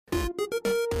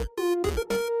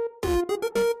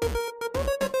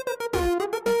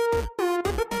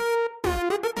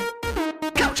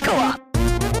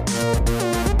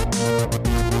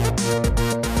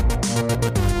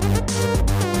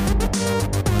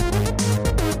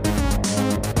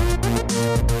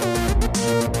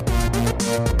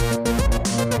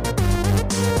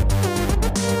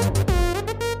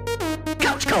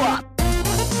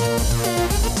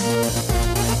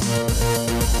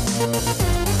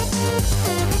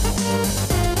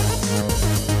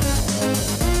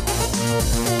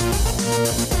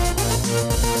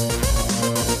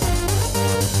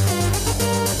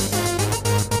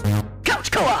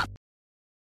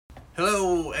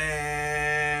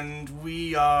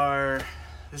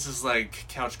This is like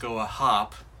Couch Go a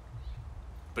Hop,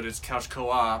 but it's Couch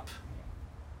Co-op,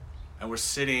 and we're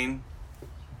sitting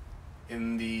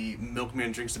in the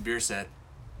Milkman Drinks a Beer set,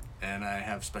 and I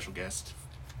have special guest.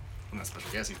 Well, not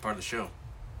special guest, he's part of the show.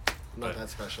 Not that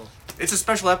special. It's a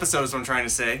special episode is what I'm trying to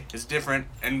say. It's different,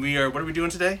 and what are we doing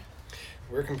today?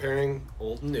 We're comparing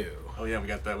old and new. Oh yeah, we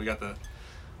got the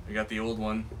old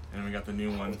one, and we got the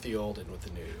new one. With the old and with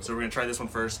the new. So we're gonna try this one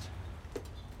first,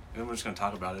 and then we're just gonna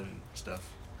talk about it and stuff.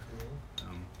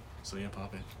 Mm-hmm. So yeah,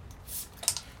 pop it.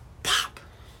 Pop.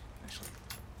 Actually,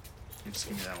 you just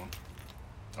give me that one,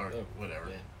 or whatever.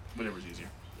 Yeah. Whatever's easier.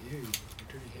 Ew, your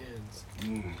dirty hands.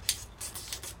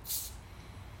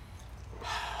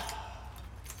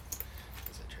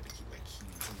 As I try to keep my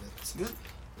keys in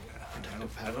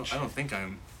I don't think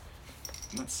I'm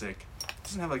not sick. It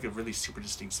doesn't have like a really super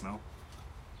distinct smell.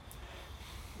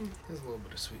 There's a little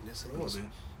bit of sweetness. It A little bit.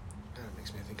 Kind of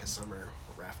makes me think of summer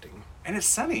rafting. And it's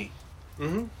sunny.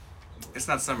 Mm-hmm. It's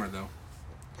not summer though.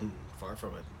 Far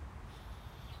from it.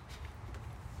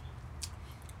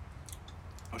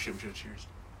 Oh shit, we should have cheers.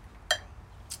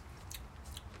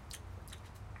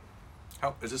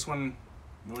 How is this one?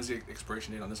 What was the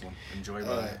expiration date on this one? Enjoy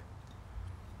by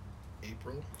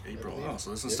April. Oh, so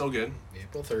this one's still good.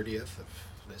 April 30th of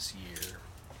this year.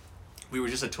 We were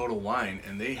just at Total Wine,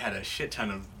 and they had a shit ton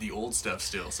of the old stuff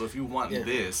still. So if you want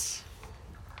this...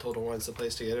 Total Wine's the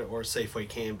place to get it, or Safeway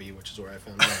Canby, which is where I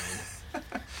found mine.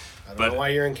 I don't know why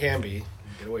you're in Canby.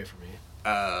 Get away from me.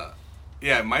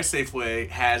 Yeah, my Safeway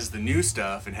has the new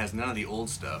stuff and has none of the old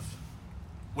stuff.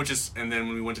 And then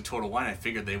when we went to Total Wine, I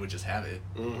figured they would just have it.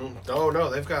 Mm-hmm. Oh, no,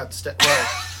 they've got...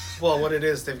 Well, what it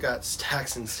is, they've got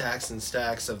stacks and stacks and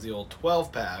stacks of the old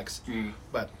 12-packs,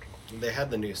 but they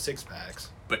had the new 6-packs.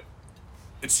 But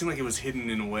it seemed like it was hidden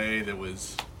in a way that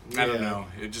was... I don't know.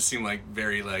 It just seemed like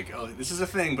very like, oh, this is a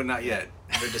thing, but not yet.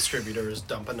 The distributor is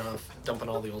dumping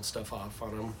all the old stuff off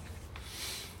on them.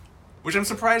 Which I'm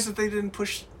surprised that they didn't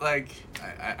push, like,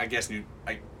 I guess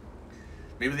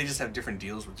maybe they just have different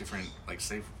deals with different, like,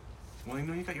 safe... Well, you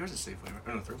know, you got yours at Safeway, right?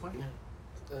 Oh, no, Thriftway?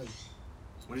 Yeah.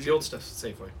 What is the old stuff is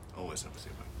Safeway. Oh, it's not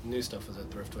Safeway. New stuff is at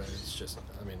Thriftway. It's just,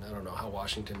 I mean, I don't know how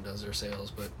Washington does their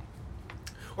sales, but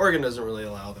Oregon doesn't really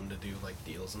allow them to do, like,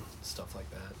 deals and stuff like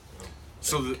that.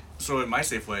 So at my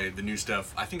Safeway, the new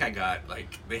stuff, I think I got,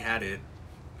 like, they had it,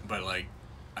 but, like,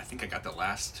 I think I got the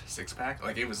last 6-pack.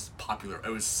 Like, it was popular. It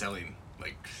was selling.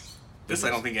 Like, this I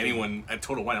don't think anyone, at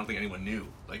Total Wine, I don't think anyone knew.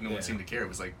 Like, no one seemed to care. It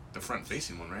was, like, the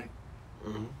front-facing one, right?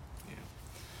 Mm-hmm. Yeah.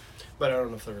 But I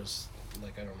don't know if there was,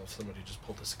 like, I don't know if somebody just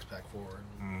pulled the 6-pack forward.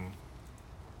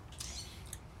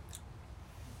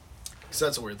 Because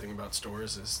that's a weird thing about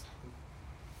stores is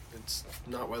it's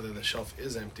not whether the shelf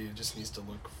is empty, it just needs to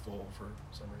look full for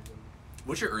some reason.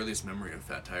 What's your earliest memory of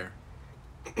Fat Tire?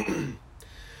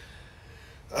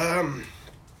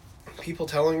 People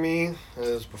telling me, it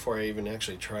was before I even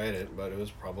actually tried it, but it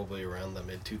was probably around the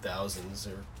mid-2000s,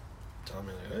 they were telling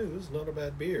me, like, hey, this is not a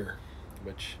bad beer.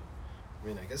 Which, I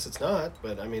mean, I guess it's not,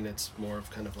 but I mean, it's more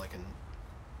of kind of like an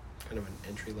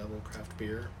entry-level craft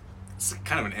beer. It's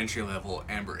kind of an entry-level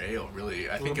amber ale, really.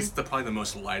 I think it's probably the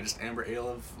most lightest amber ale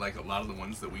of, like, a lot of the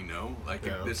ones that we know. Like,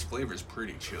 this flavor is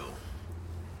pretty chill.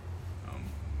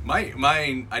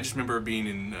 Mine, I just remember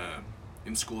being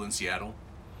in school in Seattle.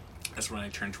 That's when I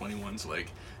turned 21, so, like,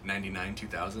 99,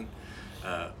 2000.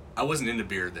 I wasn't into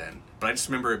beer then, but I just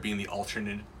remember it being the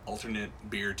alternate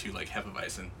beer to, like,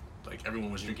 Hefeweizen. Like,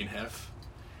 everyone was drinking Hef,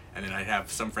 and then I'd have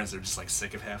some friends that were just, like,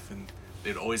 sick of Hef, and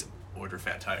they'd always order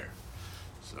Fat Tire.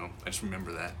 So, I just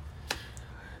remember that.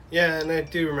 Yeah, and I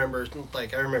do remember,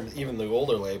 like, I remember even the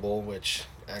older label, which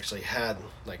actually had,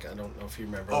 like, I don't know if you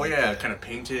remember. Oh, like, yeah, kind of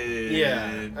painted.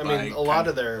 Yeah, I mean, a lot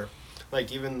of their,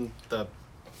 like, even the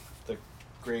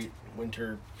Great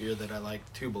Winter beer that I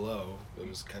liked, Two Below, it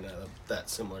was kind of that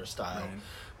similar style. Right.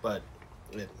 But,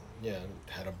 it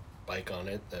had a bike on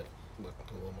it that looked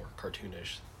a little more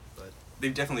cartoonish. But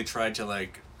they've definitely tried to,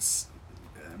 like,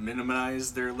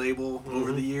 minimize their label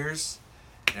over the years.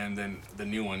 And then the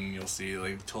new one, you'll see,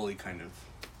 like, totally kind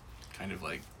of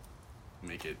like,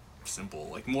 make it simple.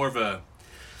 Like, more of a...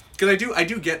 Because I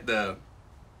do get the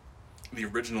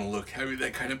original look, having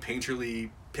that kind of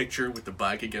painterly picture with the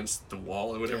bike against the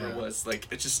wall or whatever it was. Like,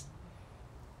 it's just...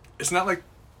 It's not like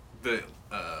the...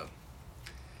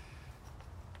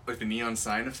 like, the neon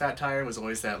sign of Fat Tire was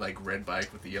always that, like, red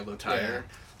bike with the yellow tire.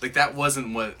 Yeah. Like, that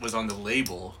wasn't what was on the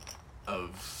label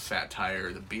of Fat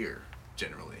Tire, the beer,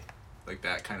 generally. Like,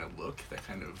 that kind of look, that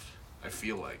kind of... I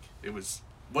feel like it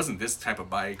wasn't this type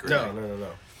of bike. Or No.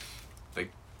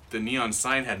 Like, the neon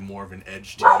sign had more of an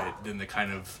edge to it than the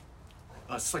kind of...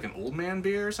 it's like an old man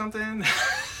beer or something.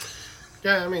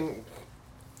 Yeah, I mean,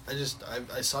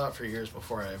 I saw it for years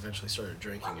before I eventually started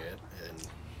drinking it, and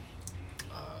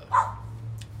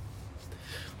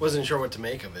wasn't sure what to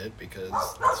make of it because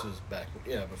this was back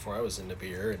before I was into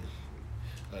beer,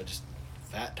 and just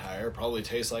fat tire probably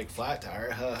tastes like flat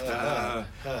tire.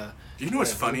 You know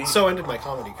what's funny? So ended my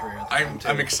comedy career. At the time, too.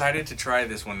 I'm excited to try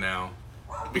this one now,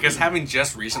 because having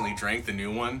just recently drank the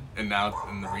new one, and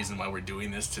the reason why we're doing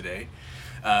this today,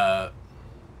 I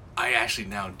actually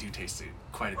now do taste it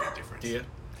quite a bit different. Do you?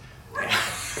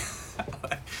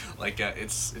 Like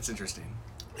it's interesting.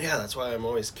 Yeah, that's why I'm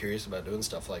always curious about doing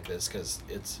stuff like this, because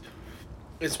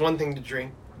it's one thing to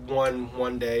drink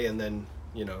one day and then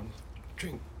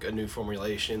drink a new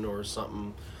formulation or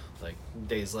something like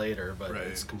days later, but Right.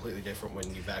 It's completely different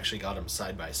when you've actually got them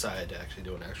side by side to actually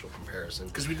do an actual comparison.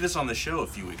 Because we did this on the show a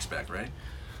few weeks back, right?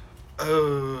 Or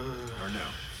no?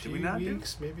 Did we not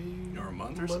weeks, maybe? Or a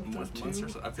month or two?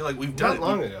 something? I feel like we've done Not it.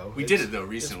 long ago. We did it though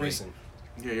recently. It's recent.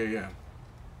 Yeah.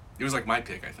 It was like my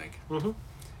pick, I think. Mm-hmm.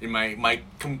 In my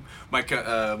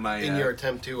your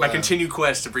attempt to my continued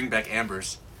quest to bring back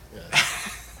ambers,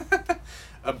 yeah.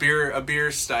 a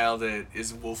beer style that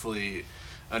is woefully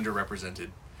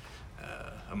underrepresented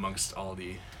amongst all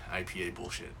the IPA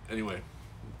bullshit. Anyway,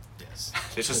 Yes.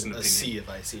 it's just an a opinion. sea of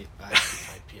IPA.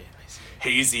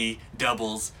 Hazy,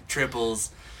 doubles,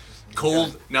 triples,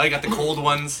 cold. Now you got the cold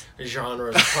ones.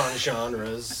 Genres upon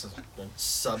genres, and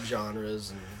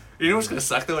subgenres, and You know what's gonna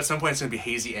suck though? At some point, it's gonna be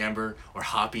hazy amber or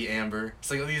hoppy amber.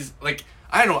 It's like these, like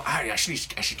I don't know. I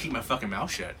should keep my fucking mouth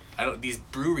shut. These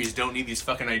breweries don't need these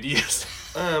fucking ideas.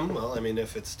 Well, I mean,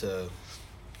 if it's to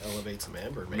elevate some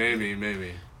amber, maybe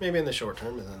in the short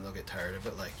term, and then they'll get tired of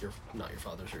it, like not your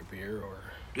father's root beer, or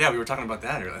Yeah, we were talking about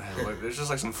that earlier. Like, there's just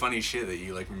like some funny shit that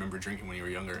you like remember drinking when you were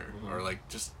younger, or like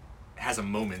just has a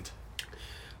moment.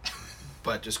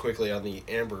 But just quickly on the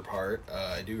amber part,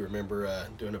 I do remember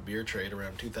doing a beer trade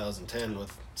around 2010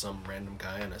 with some random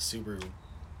guy on a Subaru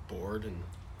board,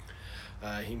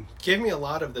 and he gave me a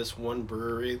lot of this one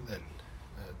brewery that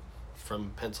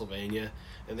from Pennsylvania,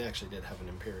 and they actually did have an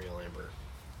Imperial Amber.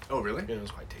 Oh, really? And it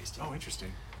was quite tasty. Oh,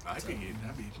 interesting. That'd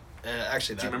be.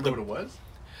 Actually, Do you remember what it was?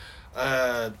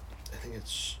 I think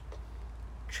it's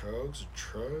Trogs.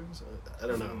 I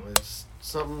don't know. It's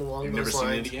something along You've those never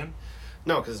lines. seen it again?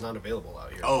 No, because it's not available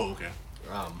out here. Oh, okay.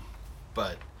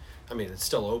 But I mean, it's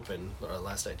still open.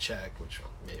 Last I checked, which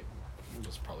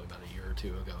was probably about a year or two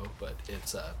ago. But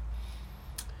it's a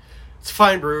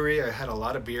fine brewery. I had a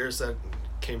lot of beers that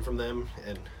came from them,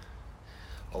 and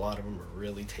a lot of them are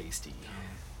really tasty.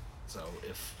 So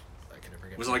if I can ever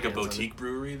get Was it my like a hands on boutique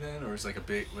brewery then, or was it like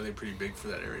were they pretty big for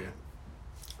that area?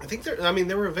 I think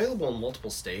they were available in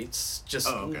multiple states. Just,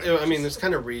 okay. I mean, it's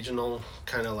kind of regional,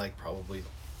 kind of like probably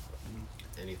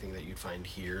anything that you'd find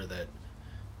here that,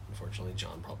 unfortunately,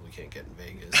 John probably can't get in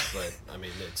Vegas. But I mean,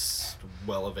 it's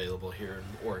well available here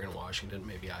in Oregon, Washington,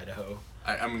 maybe Idaho.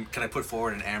 Can I put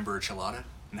forward an amber chelada?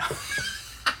 No.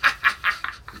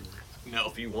 No.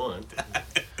 If you want.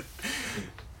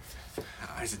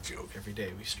 It's a joke. Every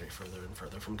day we stray further and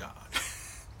further from God.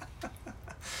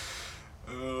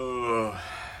 Oh.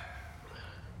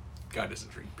 God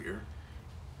doesn't drink beer.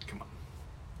 Come on.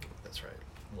 That's right.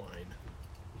 Wine.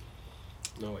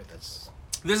 No, wait, that's...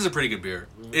 This is a pretty good beer.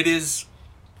 It is...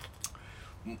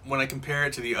 When I compare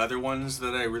it to the other ones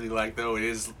that I really like, though, it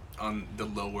is on the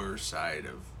lower side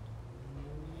of...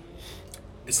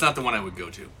 It's not the one I would go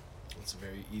to. It's a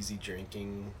very easy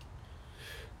drinking,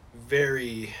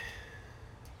 very...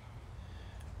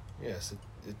 Yes,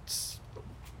 it's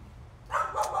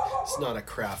not a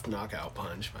craft knockout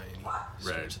punch by any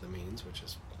stretch of the means, which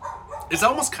is... It's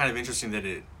almost kind of interesting that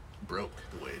it broke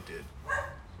the way it did.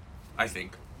 I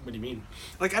think. What do you mean?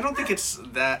 Like, I don't think it's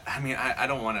that... I mean, I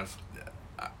don't want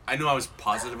to... I knew I was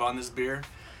positive on this beer,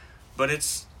 but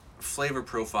its flavor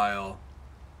profile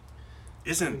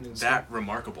isn't that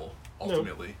remarkable,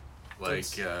 ultimately. No. Like,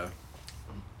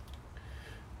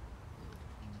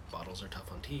 bottles are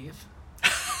tough on teeth.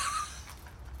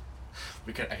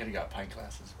 I could have got pint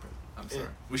glasses, but I'm sorry.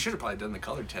 We should have probably done the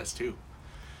color test, too.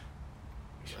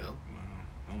 Well,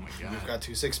 oh my God. We've got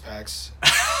 2 6-packs.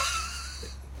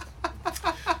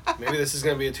 Maybe this is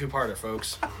going to be a 2-parter,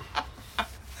 folks.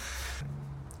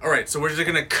 All right, so we're just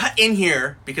going to cut in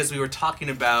here because we were talking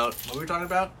about... What were we talking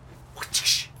about?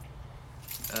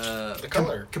 The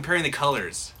color. Comparing the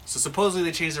colors. So supposedly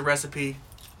they changed the recipe.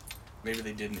 Maybe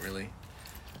they didn't really.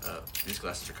 These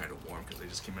glasses are kind of warm because they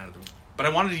just came out of the... But I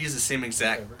wanted to use the same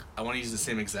exact... I want to use the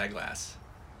same exact glass.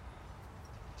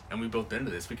 And we've both been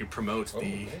to this. We could promote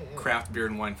the Craft Beer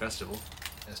and Wine Festival.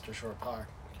 Esther Shore Park.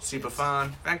 Super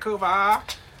fun. Vancouver.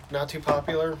 Not too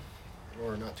popular.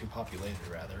 or not too populated,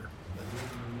 rather.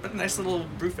 But a nice little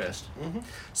brewfest. Mm-hmm.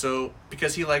 So,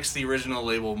 because he likes the original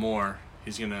label more,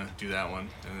 he's gonna do that one,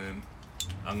 and then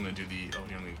I'm gonna do the. Oh,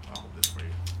 here, I'll hold this for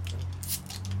you.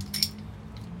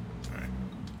 All right.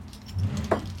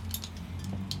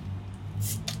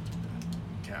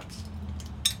 Caps.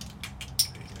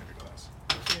 You can have your glass.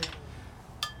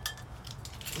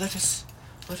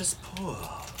 Let us pour.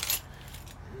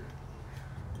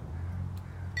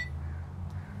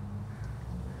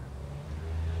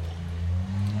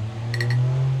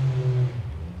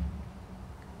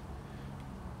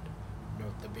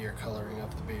 Note the beer coloring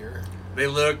of the beer. They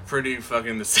look pretty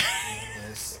fucking the same.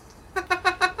 Nice.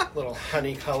 Little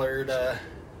honey colored.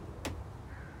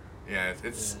 Yeah,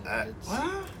 it's well,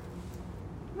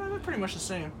 they're pretty much the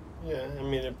same. Yeah, I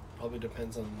mean it probably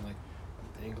depends on like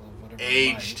the angle of whatever.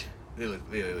 Aged. They look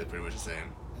pretty much the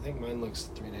same. I think mine looks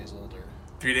 3 days older.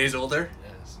 3 days older?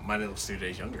 Yes. Mine looks 2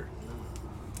 days younger.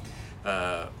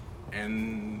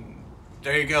 And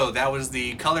there you go. That was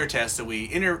the color test that we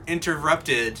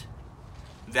interrupted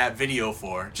that video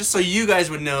for, just so you guys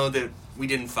would know that we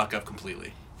didn't fuck up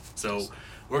completely. So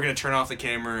we're gonna turn off the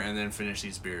camera and then finish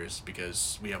these beers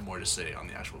because we have more to say on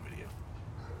the actual video.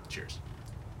 Cheers.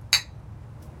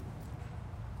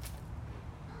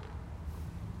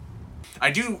 I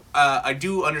do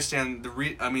understand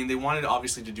I mean, they wanted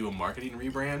obviously to do a marketing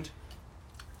rebrand,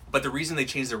 but the reason they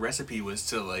changed the recipe was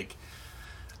to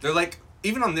they're like,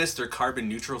 even on this, they're carbon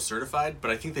neutral certified,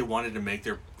 but I think they wanted to make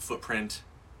their footprint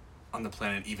on the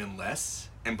planet even less,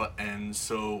 and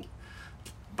so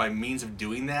by means of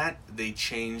doing that, they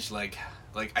changed like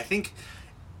I think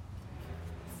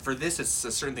for this it's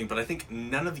a certain thing, but I think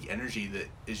none of the energy that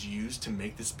is used to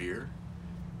make this beer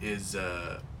is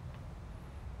I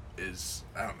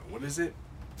don't know, what is it?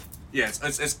 Yeah,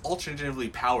 it's alternatively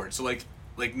powered. So like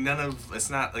none of it's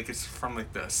not like it's from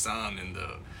like the sun and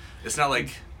it's not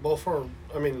like. Well,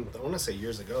 I want to say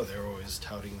years ago they were always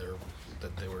touting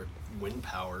that they were wind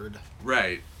powered.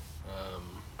 Right.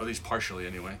 At least partially,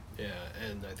 anyway. Yeah,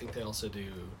 and I think they also do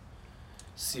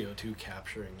CO2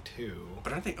 capturing too.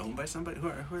 But aren't they owned by somebody? Who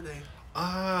are they?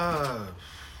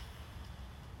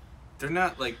 They're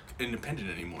not like independent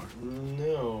anymore.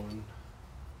 No.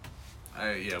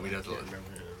 Yeah, we'd have to look.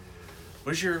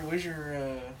 Where's your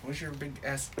big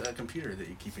ass computer that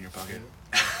you keep in your pocket?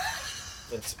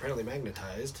 That's apparently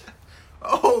magnetized.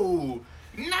 Oh,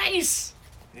 nice!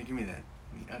 Hey, give me that.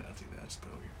 I'll take that. Just put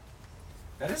it over here.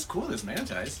 That is cool. It's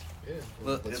magnetized. Yeah.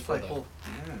 Look, it's like yeah.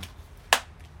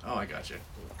 Oh, I gotcha.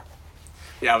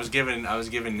 Yeah, I was giving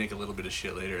Nick a little bit of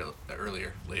shit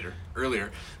earlier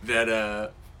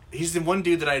that he's the one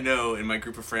dude that I know in my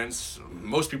group of friends.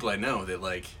 Most people I know that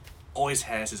like always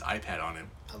has his iPad on him.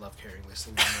 I love carrying this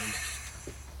thing around.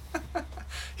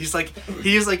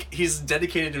 He's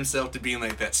dedicated himself to being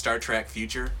like that Star Trek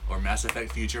future or Mass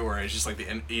Effect future where it's just like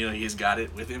he's got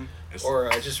it with him.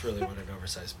 Or I just really want an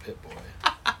oversized Pit Boy.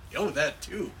 Oh, that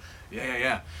too.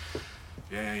 Yeah.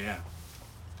 There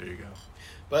you go.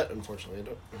 But unfortunately,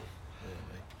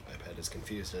 my iPad is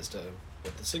confused as to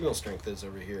what the signal strength is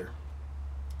over here.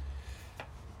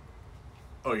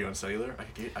 Oh, you on cellular?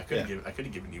 I could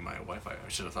have given you my Wi-Fi. I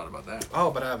should have thought about that.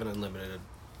 Oh, but I have an unlimited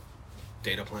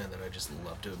data plan that I just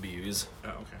love to abuse. Oh,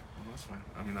 okay. Well, that's fine.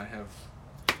 I mean, I have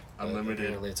unlimited.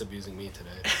 Apparently, it's abusing me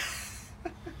today.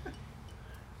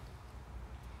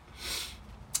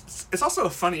 It's also a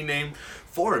funny name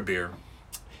for a beer.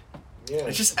 Yeah.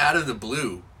 It's just out of the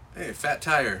blue. Hey, Fat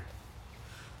Tire.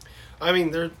 I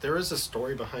mean, there is a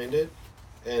story behind it,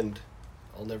 and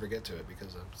I'll never get to it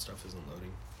because the stuff isn't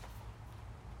loading.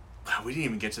 Wow, we didn't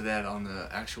even get to that on the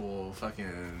actual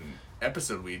fucking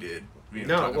episode we did.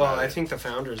 I think the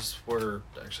founders were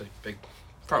actually big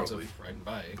fans Probably. of riding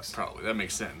bikes. Probably. That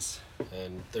makes sense.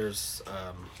 And there's,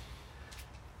 I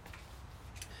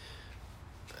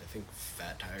think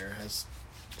Fat Tire has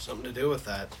something to do with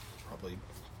that. Probably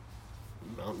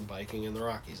mountain biking in the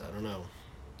Rockies. I don't know.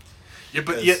 Yeah,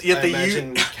 but yet I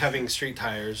imagine having street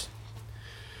tires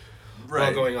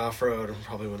while going off road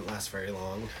probably wouldn't last very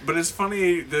long. But it's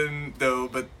funny then though.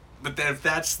 But then if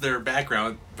that's their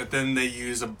background, but then they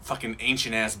use a fucking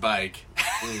ancient ass bike.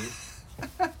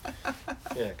 Mm-hmm.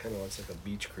 Yeah, it kind of looks like a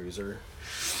beach cruiser.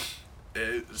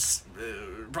 It's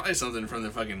probably something from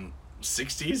the fucking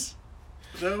 60s,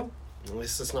 though. At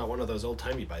least it's not one of those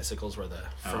old-timey bicycles where the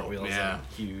front wheels are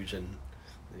huge and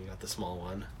then you got the small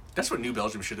one. That's what New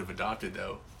Belgium should have adopted,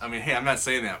 though. I mean, hey, I'm not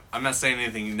saying that. I'm not saying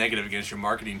anything negative against your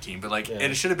marketing team, but like,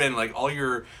 it should have been like all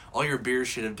your beers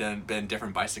should have been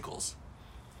different bicycles.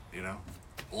 You know,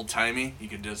 old-timey. You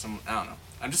could do some. I don't know.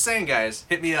 I'm just saying, guys.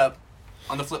 Hit me up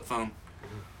on the flip phone.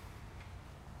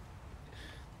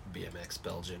 BMX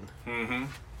Belgian. Mm-hmm.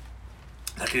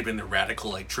 That could have been the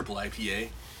radical, like, triple IPA.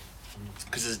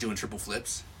 Because it's doing triple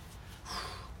flips.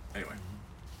 Anyway.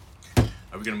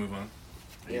 Are we going to move on?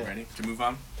 Are you ready to move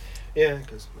on? Yeah,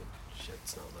 because my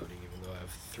shit's not loading, even though I have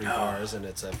 3 bars and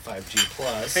it's a 5G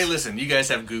plus. Hey, listen, you guys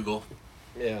have Google.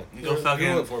 Yeah. You go fucking...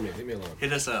 Google it for me. Leave me alone.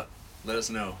 Hit us up. Let us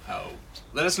know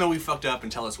we fucked up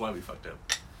and tell us why we fucked up.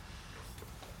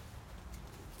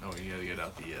 Oh, you gotta get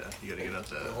out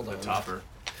the topper.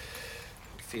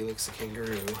 Felix the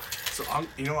kangaroo. So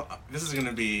you know what?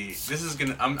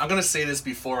 I'm gonna say this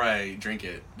before I drink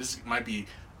it. This might be,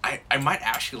 I might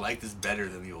actually like this better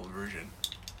than the old version.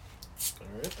 All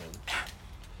right then.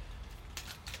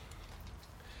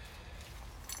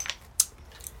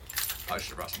 Probably should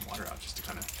have brought some water out just to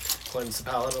kind of cleanse the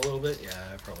palate a little bit.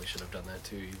 Yeah, I probably should have done that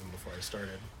too, even before I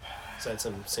started. So I had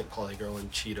some St. Pauli girl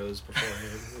and Cheetos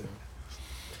beforehand. You know.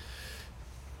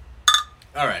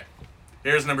 All right,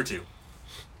 here's number 2.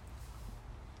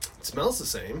 It smells the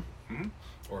same, Mm-hmm.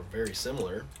 or very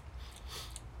similar.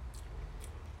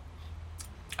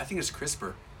 I think it's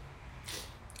crisper.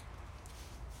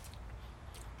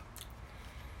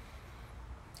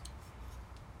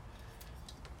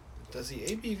 Does the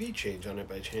ABV change on it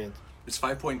by chance? It's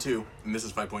 5.2, and this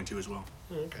is 5.2 as well.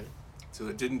 Oh, okay. So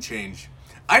it didn't change.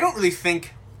 I don't really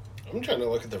think... I'm trying to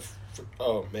look at the...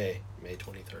 May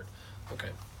 23rd. Okay.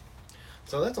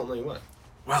 So that's only what?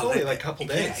 Wow, it's only like a couple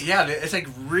days. Yeah, it's like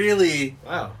really...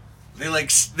 Wow. They like...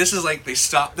 This is like they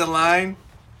stopped the line.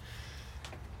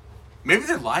 Maybe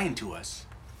they're lying to us.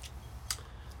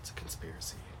 It's a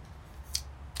conspiracy.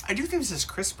 I do think this is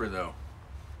crisper, though.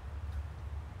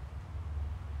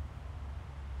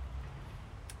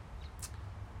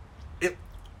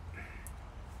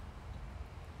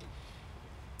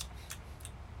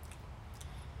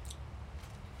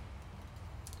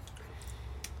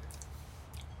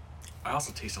 I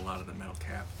also taste a lot of the metal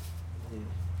cap.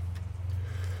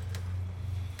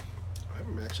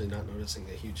 I'm actually not noticing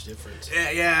a huge difference.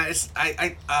 Yeah, it's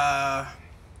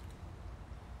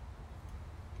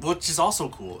which is also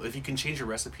cool if you can change a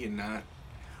recipe and not.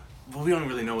 Well, we don't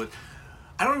really know what.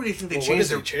 I don't really think they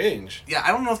changed. What did they change? Yeah,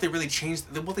 I don't know if they really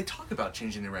changed. Well, they talk about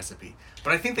changing the recipe,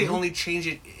 but I think they only change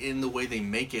it in the way they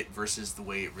make it versus the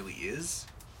way it really is.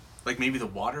 Like maybe the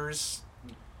water's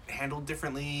handled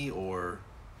differently, or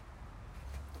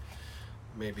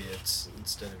maybe it's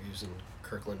instead of using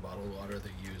Kirkland bottled water,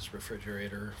 they use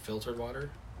refrigerator filtered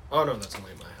water. Oh no, that's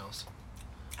only in my house.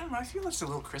 I don't know. I feel it's a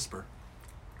little crisper.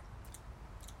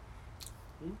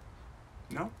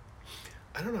 No?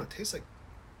 I don't know. It tastes like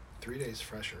 3 days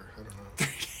fresher. I don't know. 3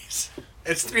 days.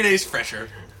 It's 3 days fresher.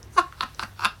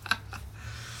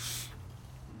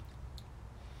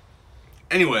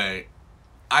 Anyway,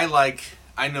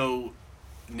 I know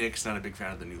Nick's not a big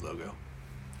fan of the new logo.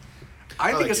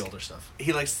 I think like it's the older stuff.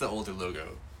 He likes the older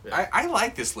logo. Yeah. I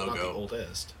like this logo. Not the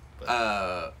oldest.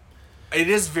 But. It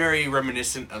is very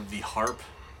reminiscent of the Harp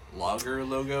Lager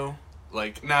logo.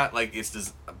 Like, not like it's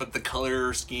this, but the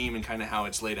color scheme and kind of how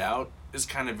it's laid out is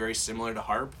kind of very similar to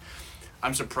Harp.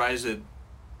 I'm surprised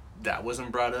that wasn't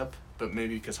brought up, but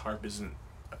maybe because Harp isn't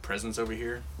a presence over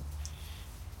here.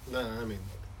 No, I mean,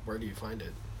 where do you find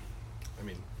it? I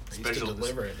mean, they used Special to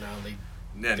deliver it. Now they...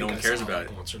 Yeah, no one cares about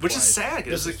it. Which is sad.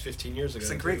 This is 15 years ago. It's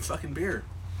a great fucking beer.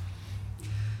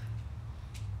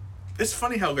 It's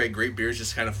funny how great beers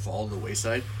just kind of fall to the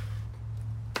wayside.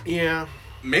 Yeah.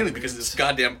 Mainly because of this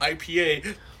goddamn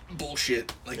IPA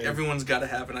bullshit. Like, everyone's got to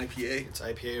have an IPA. It's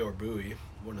IPA or Bowie.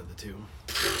 One of the two.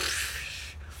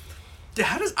 Dude,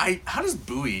 how does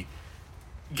Bowie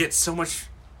get so much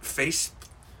face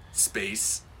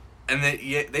space? And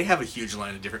they have a huge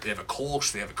line of different... They have a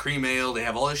Kolsch, they have a cream ale, they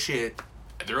have all this shit.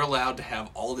 They're allowed to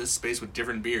have all this space with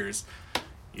different beers.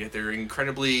 Yet they're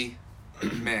incredibly...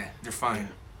 meh. They're fine.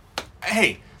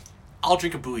 Hey, I'll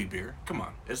drink a Bowie beer. Come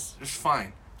on. It's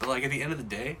fine. But, like, at the end of the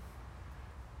day...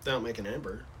 They don't make an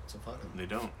amber. It's a fucking... They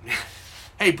don't.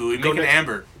 Hey, Bowie, make an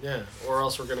amber. Yeah, or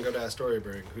else we're going to go to Astoria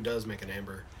Brewing, who does make an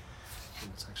amber. And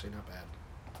it's actually not bad.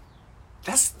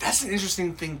 That's an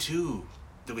interesting thing, too,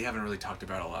 that we haven't really talked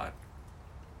about a lot.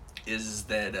 Is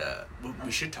that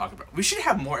we should talk about... We should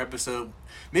have more episodes...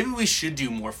 Maybe we should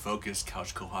do more focused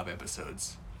Couch Co-op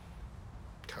episodes.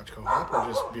 Couch Co-op, or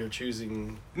just beer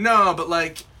choosing... No, but,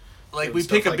 like we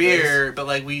pick a beer, this. but,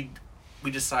 like, we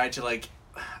decide to, like...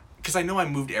 Because I know I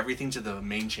moved everything to the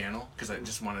main channel, because I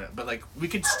just wanted... But, like, we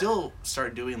could still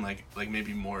start doing, like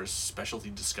maybe more specialty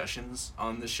discussions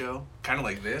on the show. Kind of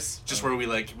like this. Just where we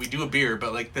do a beer,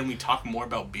 but, like, then we talk more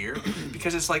about beer.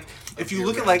 Because it's, like, if you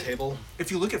look at, like... Table. If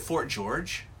you look at Fort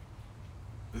George,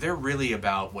 they're really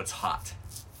about what's hot.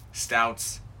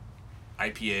 Stouts,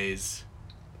 IPAs,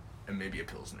 and maybe a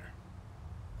Pilsner.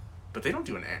 But they don't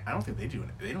do I don't think they do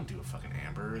they don't do a fucking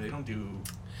amber. They don't do.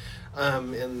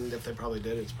 And if they probably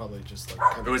did, it's probably just like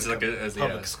kind of like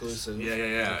public exclusive.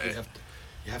 Yeah. Like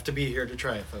you have to be here to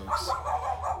try it, folks.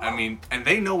 I mean, and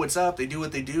they know what's up. They do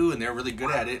what they do, and they're really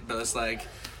good at it. But it's like,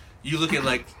 you look at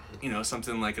like,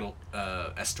 something like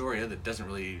Astoria that doesn't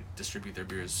really distribute their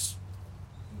beers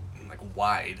like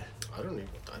wide. I don't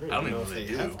even know if they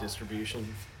have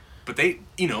distribution. But they,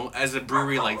 as a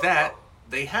brewery like that,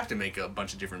 they have to make a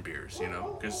bunch of different beers,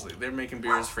 because they're making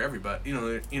beers for everybody.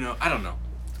 I don't know.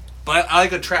 But I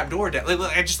like a Trapdoor.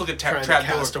 I just look at Trapdoor. Trying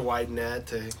to cast a wide net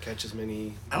to catch as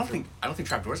many. I don't think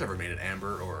Trapdoor's ever made an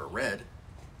amber or a red.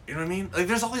 You know what I mean? Like,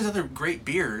 there's all these other great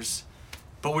beers,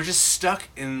 but we're just stuck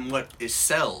in what it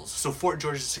sells. So Fort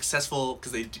George is successful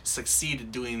because they succeed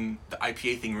at doing the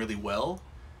IPA thing really well.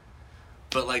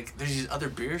 But like, there's these other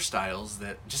beer styles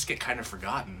that just get kind of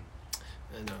forgotten.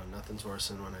 I know, nothing's worse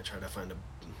than when I try to find a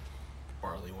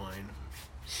barley wine.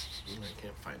 I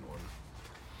can't find one.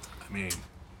 I mean,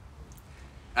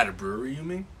 at a brewery, you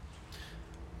mean?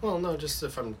 Well, no, just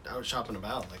if I'm out shopping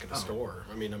about, like at a store.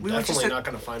 I mean, I'm definitely not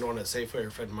going to find one at Safeway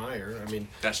or Fred Meyer. I mean...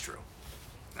 That's true.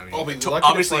 I mean, I'll be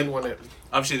lucky to find one at...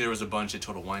 Obviously, there was a bunch at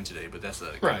Total Wine today, but that's...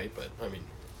 Right, but, I mean...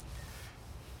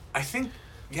 I think...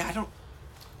 Yeah, I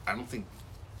don't think...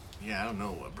 Yeah, I don't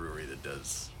know a brewery that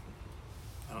does...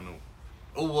 I don't know.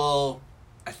 Oh, well,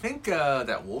 I think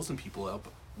that Wolves and People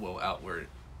out where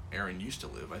Aaron used to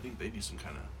live, I think they do some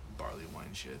kind of barley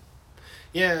wine shit.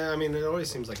 Yeah, I mean, it always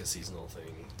seems like a seasonal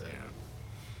thing.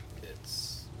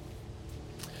 It's...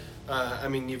 I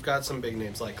mean, you've got some big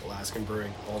names like Alaskan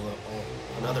Brewing,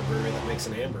 another brewery that makes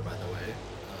an amber, by the way.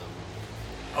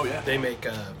 Oh, yeah. They make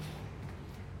a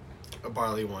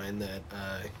barley wine that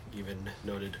even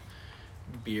noted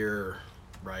beer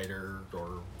writer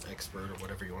or expert or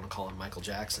whatever you want to call him, Michael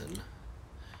Jackson,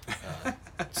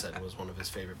 said it was one of his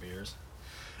favorite beers.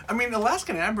 I mean,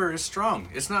 Alaskan Amber is strong.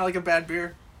 It's not like a bad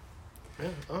beer. Yeah.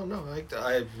 Oh no,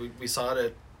 we saw it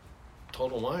at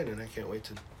Total Wine, and I can't wait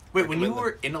to. Wait, when you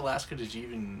were in Alaska, did you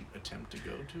even attempt to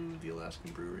go to the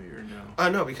Alaskan brewery or no?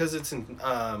 No, because it's in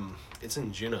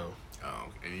Juneau. Oh,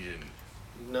 and you didn't.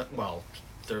 No, well,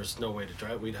 there's no way to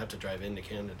drive. We'd have to drive into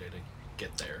Canada to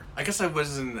get there. I guess I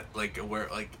wasn't like aware.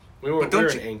 Like we were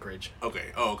in Anchorage.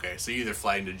 Okay. Oh, okay. So you either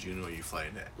fly into Juneau or you fly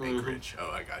into Anchorage. Mm-hmm.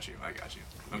 Oh, I got you.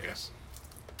 Okay. Yes.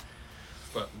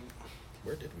 But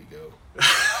where did we go?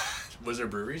 Was there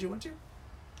breweries you went to?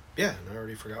 Yeah, and I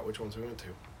already forgot which ones we went to.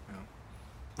 Yeah.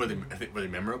 Were they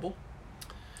memorable?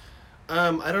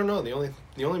 I don't know. The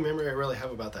only memory I really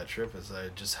have about that trip is I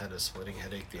just had a splitting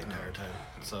headache the entire time.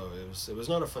 So it was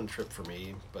not a fun trip for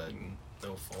me, but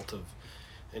no fault of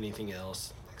anything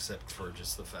else except for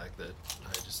just the fact that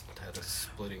I just had a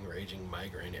splitting, raging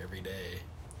migraine every day.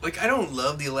 Like, I don't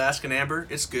love the Alaskan Amber.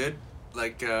 It's good.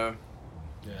 Like, yeah,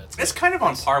 it's kind of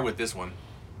on par with this one.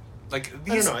 Like,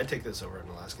 I don't know. I'd take this over an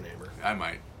Alaskan Amber. I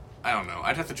might. I don't know.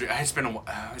 I'd have to drink. It's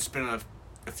been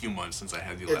a few months since I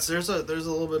had the Alaskan. There's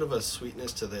a little bit of a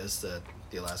sweetness to this that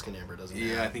the Alaskan Amber doesn't have.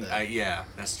 Yeah, I think.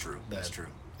 That's true. That's true.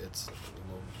 It's a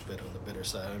little bit on the bitter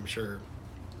side, I'm sure.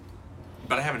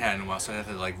 But I haven't had it in a while, so I have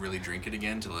to like really drink it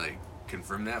again to like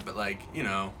confirm that. But like,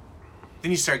 then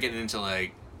you start getting into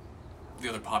like the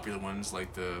other popular ones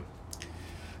like the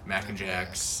Mac and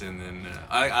Jacks, and then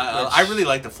I really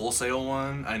like the Full Sail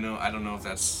one. I don't know if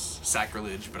that's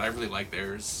sacrilege, but I really like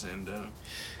theirs. And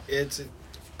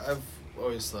I've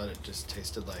always thought it just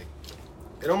tasted like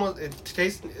it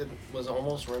was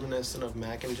almost reminiscent of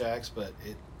Mac and Jacks, but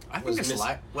I think it's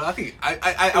well, I think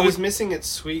I was missing its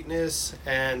sweetness,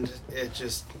 and it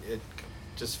just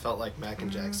felt like Mac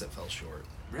and Jacks that fell short.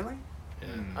 Really?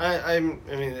 Yeah. I mean,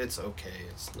 it's okay.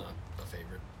 It's not a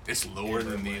favorite. It's lower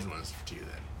than these ones to you then.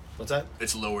 What's that?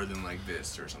 It's lower than like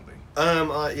this or something.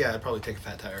 Yeah, I'd probably take a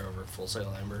Fat Tire over Full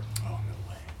Sail Amber. Oh, no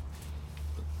way.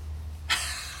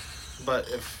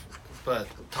 But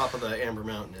top of the Amber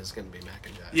Mountain is going to be Mac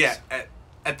and Jacks. Yeah,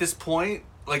 at this point,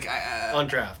 like on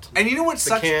draft. And you know what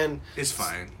sucks? The can is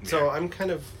fine. Yeah. So I'm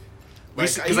kind of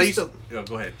like, I used to. Oh,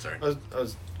 go ahead. Sorry. I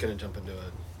was gonna jump into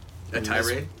a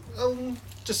tirade.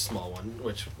 Just a small one,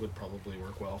 which would probably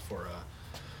work well for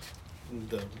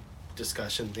the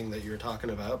discussion thing that you were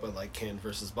talking about. But like can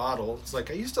versus bottle, it's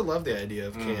like I used to love the idea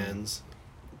of cans,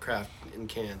 craft in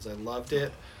cans. I loved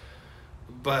it,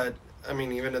 but I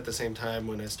mean, even at the same time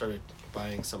when I started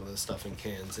buying some of the stuff in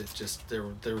cans, it just there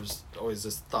was always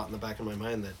this thought in the back of my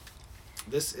mind that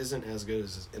this isn't as good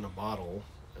as in a bottle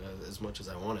as much as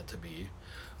I want it to be.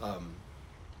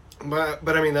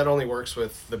 But I mean that only works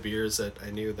with the beers that I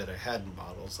knew that I had in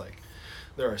bottles. Like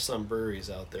there are some breweries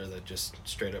out there that just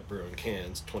straight up brew in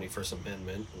cans. 21st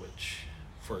Amendment, which,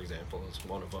 for example, is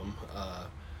one of them,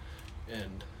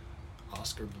 and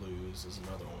Oscar Blues is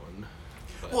another one.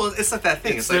 But well, it's like that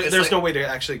thing. There's no way to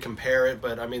actually compare it,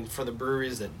 but I mean, for the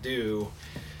breweries that do,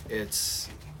 it's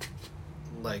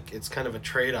like it's kind of a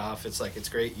trade-off. It's like it's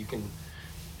great. You can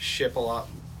ship a lot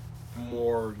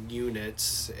more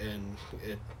units, and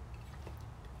it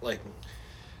like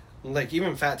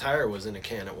even Fat Tire was in a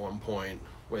can at one point,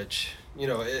 which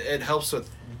it helps with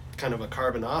kind of a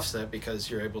carbon offset because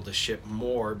you're able to ship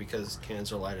more because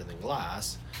cans are lighter than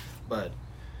glass, but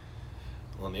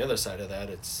on the other side of that,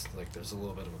 it's like there's a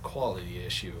little bit of a quality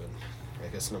issue, and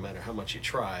I guess no matter how much you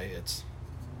try,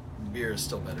 beer is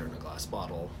still better in a glass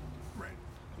bottle. Right.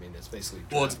 I mean, it's basically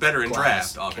it's better in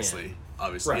draft, can. obviously.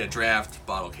 Right. Yeah, draft,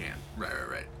 bottle, can.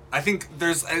 Right. I think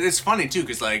it's funny too,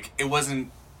 because like it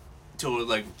wasn't till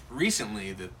like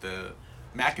recently that the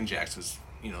Mac and Jacks was,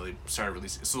 they started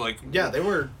releasing. So like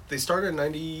they started in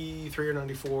 93 or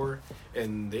 94,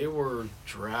 and they were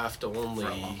draft only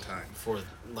for a long time. For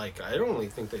like I don't really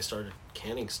think they started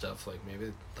canning stuff like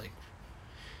maybe like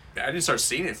I didn't start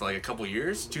seeing it for like a couple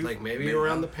years too. Like maybe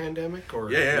around the pandemic, or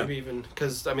maybe even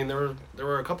because I mean there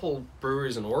were a couple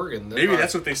breweries in Oregon. Maybe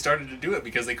that's what they started to do it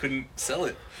because they couldn't sell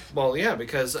it. Well, yeah,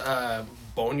 because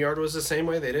Boneyard was the same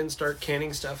way. They didn't start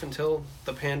canning stuff until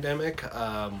the pandemic.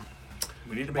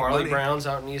 We need to make Barley money. Browns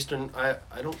out in Eastern. I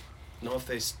don't know if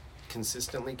they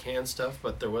consistently can stuff,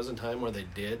 but there was a time where they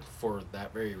did for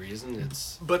that very reason.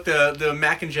 But the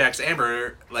Mac and Jack's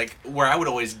Amber, like where I would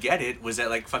always get it was at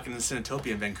like fucking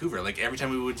Cinetopia in Vancouver. Like every time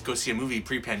we would go see a movie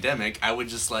pre-pandemic, I would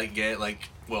just like get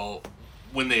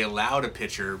when they allowed a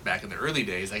pitcher back in the early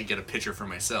days, I could get a pitcher for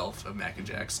myself of Mac and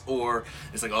Jack's. Or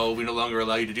it's like, oh, we no longer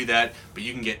allow you to do that, but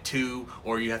you can get two,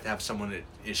 or you have to have someone that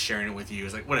is sharing it with you.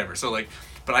 It's like whatever. So like,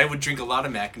 but I would drink a lot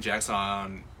of Mac and Jack's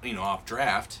on off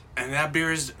draft, and that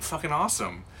beer is fucking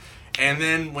awesome. And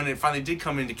then when it finally did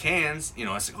come into cans,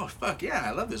 I was like, oh fuck yeah,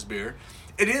 I love this beer.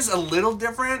 It is a little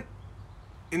different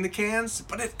in the cans,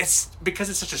 but it's because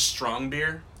it's such a strong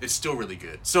beer, it's still really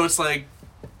good. So it's like.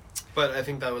 But I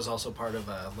think that was also part of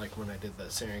like when I did the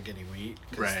Serengeti wheat,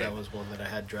 because that was one that I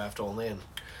had draft only, and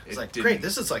it's like great.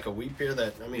 This is like a wheat beer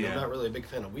that I'm not really a big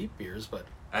fan of wheat beers, but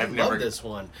I love this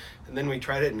one. And then we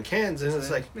tried it in cans, and it's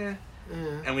like, and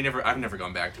I've never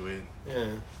gone back to it.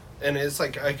 Yeah, and it's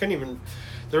like I couldn't even.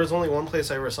 There was only one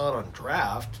place I ever saw it on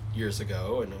draft years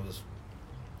ago, and it was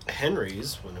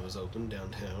Henry's when it was open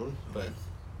downtown. But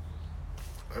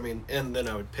I mean, and then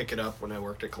I would pick it up when I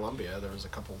worked at Columbia. There was a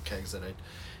couple kegs that I'd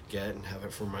get and have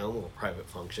it for my own little private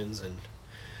functions, and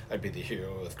I'd be the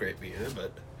hero with great beer.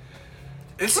 But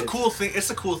it's a cool thing. It's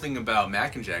a cool thing about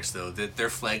Mac and Jack's though, that their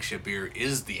flagship beer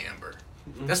is the Amber.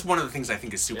 Mm-hmm. That's one of the things I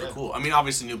think is super cool. I mean,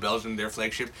 obviously New Belgium, their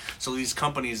flagship. So these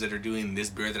companies that are doing this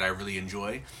beer that I really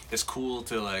enjoy, it's cool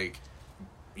to like,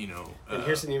 and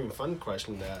here's an even fun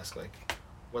question to ask: like,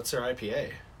 what's their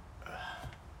IPA?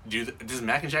 Does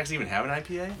Mac and Jack's even have an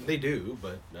IPA? They do,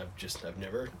 but I've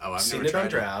never seen it on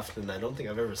draft, and I don't think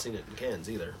I've ever seen it in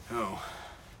cans either. Oh,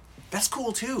 that's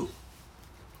cool too.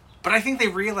 But I think they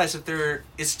realize that there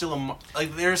is still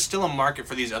there's still a market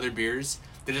for these other beers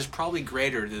that is probably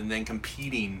greater than them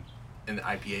competing in the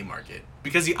IPA market,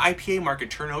 because the IPA market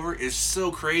turnover is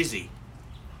so crazy.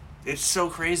 It's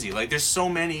so crazy. Like there's so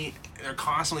many. They're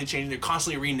constantly changing. They're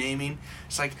constantly renaming.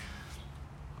 It's like,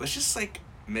 let's just like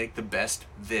make the best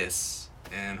this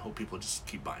and hope people just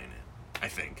keep buying it. I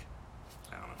think.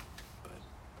 I don't know.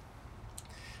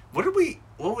 But what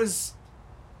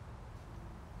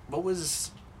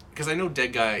was because I know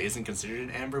Dead Guy isn't considered an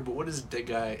amber, but what is Dead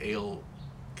Guy Ale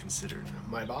considered?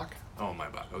 Maibach? Oh,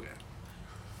 Maibach. Okay.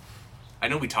 I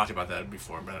know we talked about that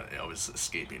before, but it was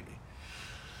escaping me.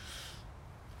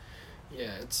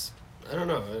 Yeah, I don't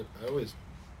know. I always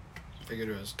figured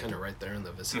it was kind of right there in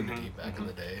the vicinity back in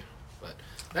the day. But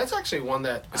that's actually one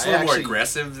that it's a little more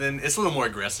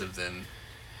aggressive than.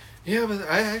 Yeah, but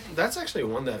that's actually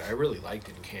one that I really liked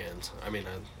in cans. I mean,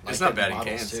 it's not bad in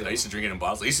cans. Too. I used to drink it in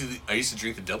bottles. I used to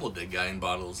drink the Double Dead Guy in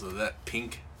bottles. Of that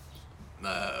pink,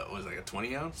 was it like a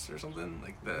 20 ounce or something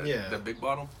like that. Yeah. That big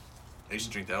bottle. I used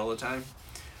to drink that all the time.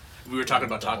 We were talking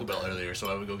about Taco Bell earlier, so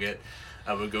I would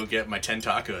go get my 10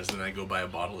 tacos and then I'd go buy a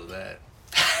bottle of that.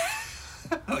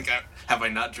 Like, have I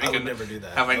not drank? I would never do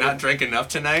that. Have I not drank enough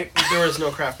tonight? There is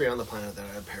no craft beer on the planet that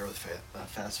I'd pair with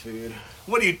fast food.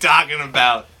 What are you talking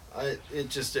about? It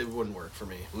wouldn't work for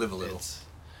me. Live a little.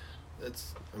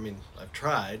 It's. I mean, I've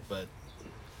tried, but.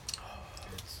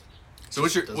 So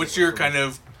what's your kind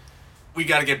of? We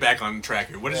got to get back on track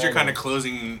here. What is your kind of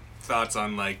closing thoughts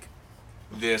on like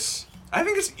this? I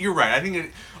think you're right. I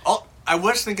think I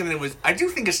was thinking it was. I do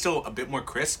think it's still a bit more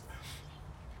crisp,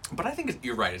 but I think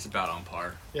you're right. It's about on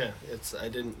par. Yeah, I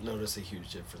didn't notice a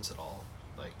huge difference at all.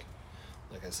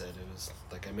 Like I said, it was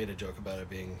like I made a joke about it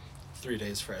being 3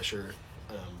 days fresher.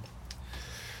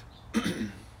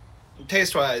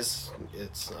 Taste wise,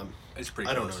 it's pretty.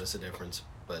 I don't notice a difference,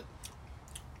 but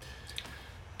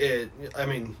it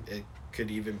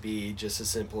could even be just as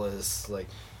simple as like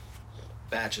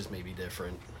batches may be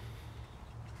different,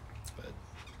 but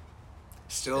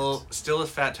still a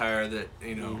fat tire that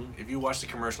if you watch the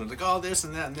commercial, it's like, oh, this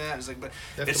and that and that. It's like, but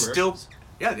it's still,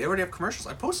 yeah, they already have commercials.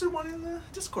 I posted one in the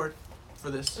Discord for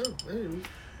this. Oh, I didn't.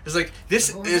 It's like this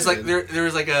is like there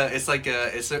was like it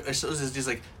shows just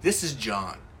like, this is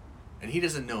John, and he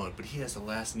doesn't know it, but he has the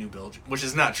last New Belgium, which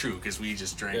is not true because we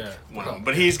just drank one of them.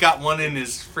 But he's got one in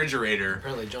his refrigerator.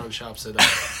 Apparently, John shops at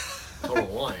Total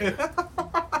Wine.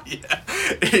 Yeah,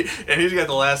 and he's got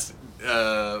the last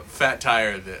fat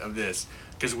tire of this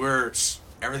because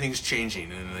everything's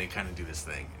changing, and they kind of do this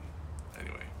thing.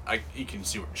 You can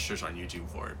search on YouTube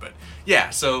for it, but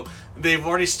yeah, so they've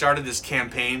already started this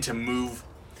campaign to move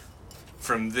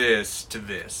from this to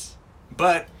this.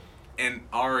 But in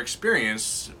our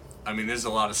experience, I mean, there's a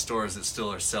lot of stores that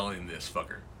still are selling this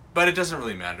fucker. But it doesn't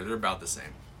really matter. They're about the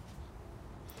same.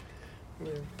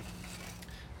 Yeah.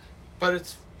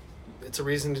 But it's a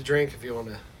reason to drink if you want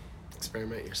to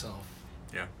experiment yourself.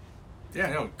 Yeah.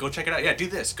 Yeah, no, go check it out. Yeah, do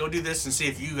this. Go do this and see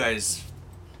if you guys...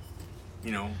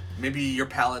 maybe your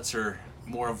palates are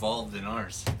more evolved than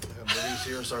ours. Maybe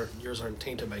yours aren't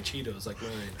tainted by Cheetos like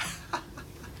mine.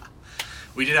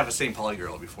 We did have a St. Pauli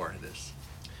girl before this.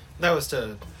 That was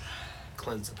to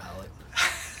cleanse the palate.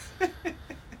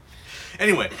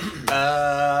 Anyway,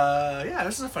 yeah,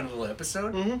 this is a fun little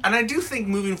episode. Mm-hmm. And I do think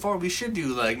moving forward we should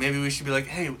do maybe we should be like,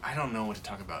 hey, I don't know what to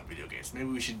talk about video games. Maybe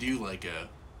we should do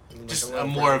a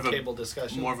more of a table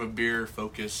discussion. More of a beer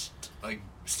focused,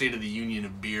 State of the Union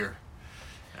of beer.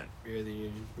 Beer of the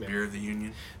Union. Maybe. Beer of the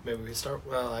Union. Maybe we could start...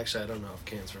 Well, actually, I don't know if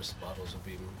cans versus bottles would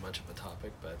be much of a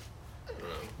topic, but I don't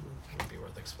know. It would be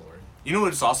worth exploring. You know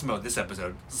what's awesome about this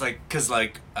episode? It's because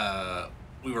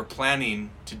we were planning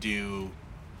to do...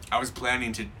 I was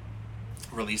planning to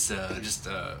release a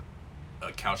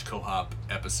Couch Co-op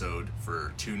episode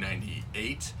for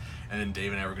 298, and then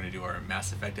Dave and I were going to do our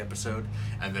Mass Effect episode,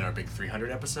 and then our big 300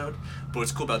 episode. But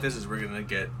what's cool about this is we're going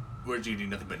to do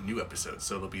nothing but new episodes.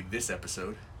 So it'll be this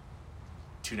episode,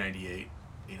 298,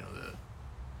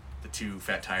 the two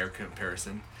Fat Tire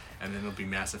comparison, and then it'll be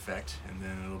Mass Effect, and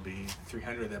then it'll be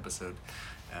 300th episode.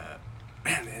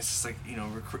 Man, it's just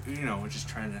we're just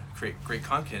trying to create great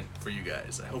content for you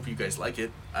guys. I hope you guys like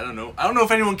it. I don't know if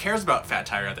anyone cares about Fat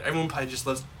Tire out there. Everyone's just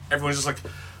like,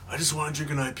 I just want to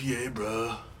drink an IPA,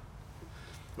 bro.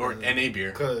 Or NA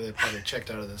beer. Clearly, they probably checked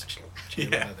out of this channel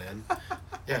by then.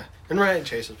 Yeah, and Ryan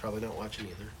Chase is probably not watching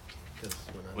either.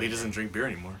 Well, he doesn't drink beer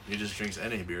anymore. He just drinks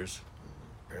NA beers.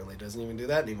 Apparently, doesn't even do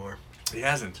that anymore. He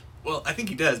hasn't. Well, I think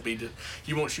he does, but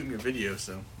he won't shoot me a video,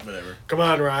 so whatever. Come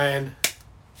on, Ryan.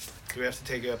 Do we have to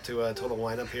take you up to Total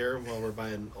Wine up here while we're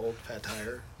buying old Fat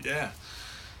Tire? Yeah,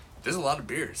 there's a lot of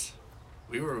beers.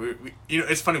 We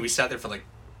it's funny. We sat there for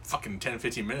fucking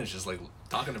 10-15 minutes just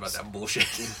talking about that bullshit.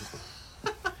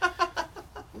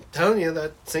 I'm telling you,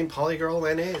 that St. Pauli girl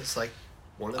NA is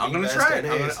one of the best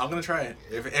NAs. I'm gonna try it.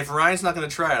 If Ryan's not gonna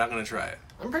try it, I'm gonna try it.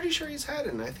 I'm pretty sure he's had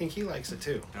it, and I think he likes it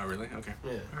too. Oh, really? Okay.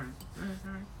 Yeah. All right.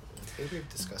 I think we've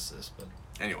discussed this, but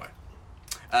anyway.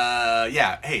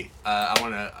 Yeah. Hey,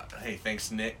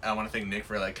 thanks, Nick. I want to thank Nick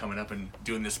for coming up and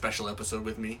doing this special episode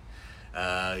with me.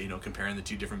 Comparing the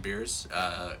two different beers.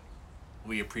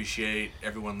 We appreciate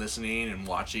everyone listening and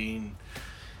watching.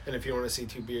 And if you want to see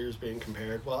two beers being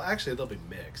compared, well, actually they'll be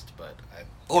mixed. But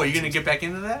are you gonna get back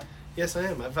into that? Yes, I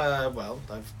am. I've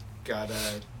got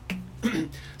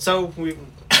so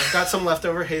I've got some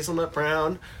leftover hazelnut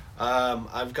brown.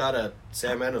 I've got a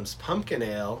Sam Adams pumpkin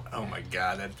ale. Oh my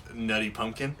god, that nutty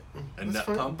pumpkin. Nut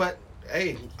pump. But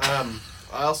hey, I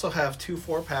also have 2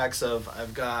 4-packs of.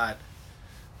 I've got.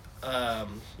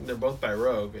 They're both by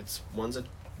Rogue.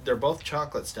 They're both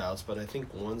chocolate stouts, but I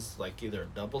think one's either a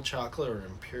double chocolate or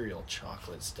imperial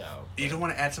chocolate stout. You don't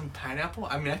want to add some pineapple?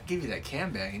 I mean, I can give you that can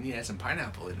bag, and you add some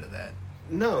pineapple into that.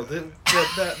 No,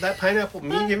 that pineapple.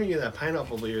 Me giving you that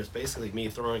pineapple beer is basically me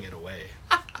throwing it away.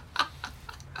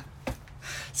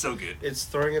 So good. It's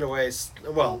throwing it away.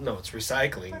 Well, no, it's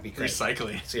recycling because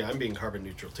recycling. See, I'm being carbon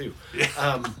neutral too.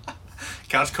 Yeah.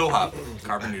 Couch Co-op,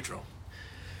 carbon neutral.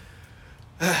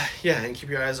 Yeah, and keep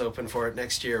your eyes open for it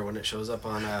next year when it shows up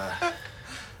on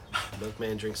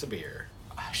Milkman Drinks a Beer.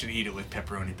 I should eat it with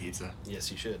pepperoni pizza.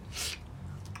 Yes, you should.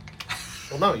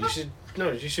 Well,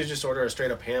 no, you should just order a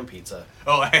straight up ham pizza.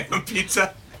 Oh, ham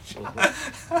pizza.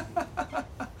 Mhm.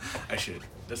 I should.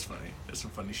 That's funny. That's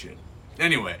some funny shit.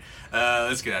 Anyway,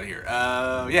 let's get out of here.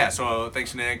 Yeah. So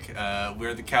thanks, Nick.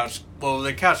 We're the couch. Well,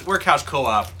 we're Couch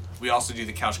Co-op. We also do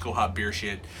the Couch Co-op beer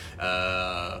shit.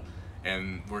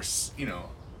 And we're,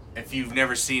 if you've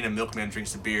never seen a Milkman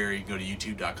Drinks a Beer, you can go to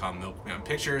youtube.com Milkman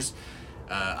Pictures.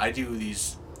 I do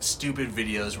these stupid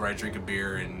videos where I drink a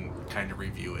beer and kind of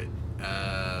review it.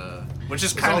 Which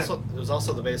is kind of... It was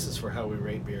also the basis for how we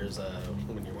rate beers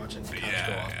when you're watching Couch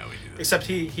Co-op. Yeah, we do that. Except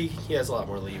he has a lot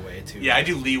more leeway, too. Yeah, I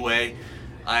do leeway.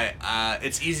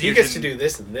 It's easier. He gets to do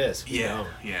this and this. Yeah,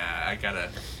 yeah. I gotta.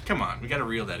 Come on, we gotta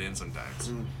reel that in sometimes.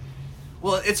 Mm.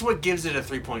 Well, it's what gives it a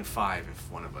 3.5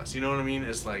 if one of us. You know what I mean?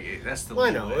 It's like that's the. Well, I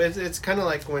know. It's kind of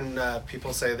like when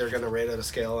people say they're gonna rate it a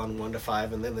scale on 1 to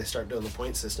 5, and then they start doing the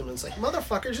point system, and it's like,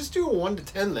 motherfucker, just do a 1 to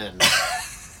 10 then.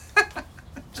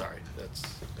 Sorry, that's.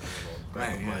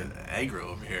 Man, aggro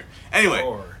over here. Anyway.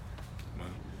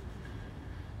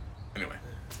 Anyway.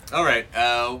 All right.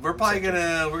 We're probably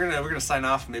gonna sign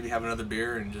off. Maybe have another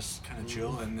beer and just kind of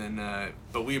chill, and then.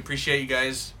 But we appreciate you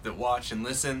guys that watch and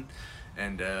listen,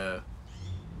 and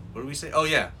what do we say? Oh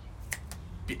yeah,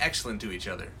 be excellent to each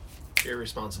other.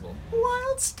 Irresponsible.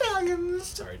 Wild stallions.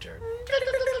 Sorry, Jared.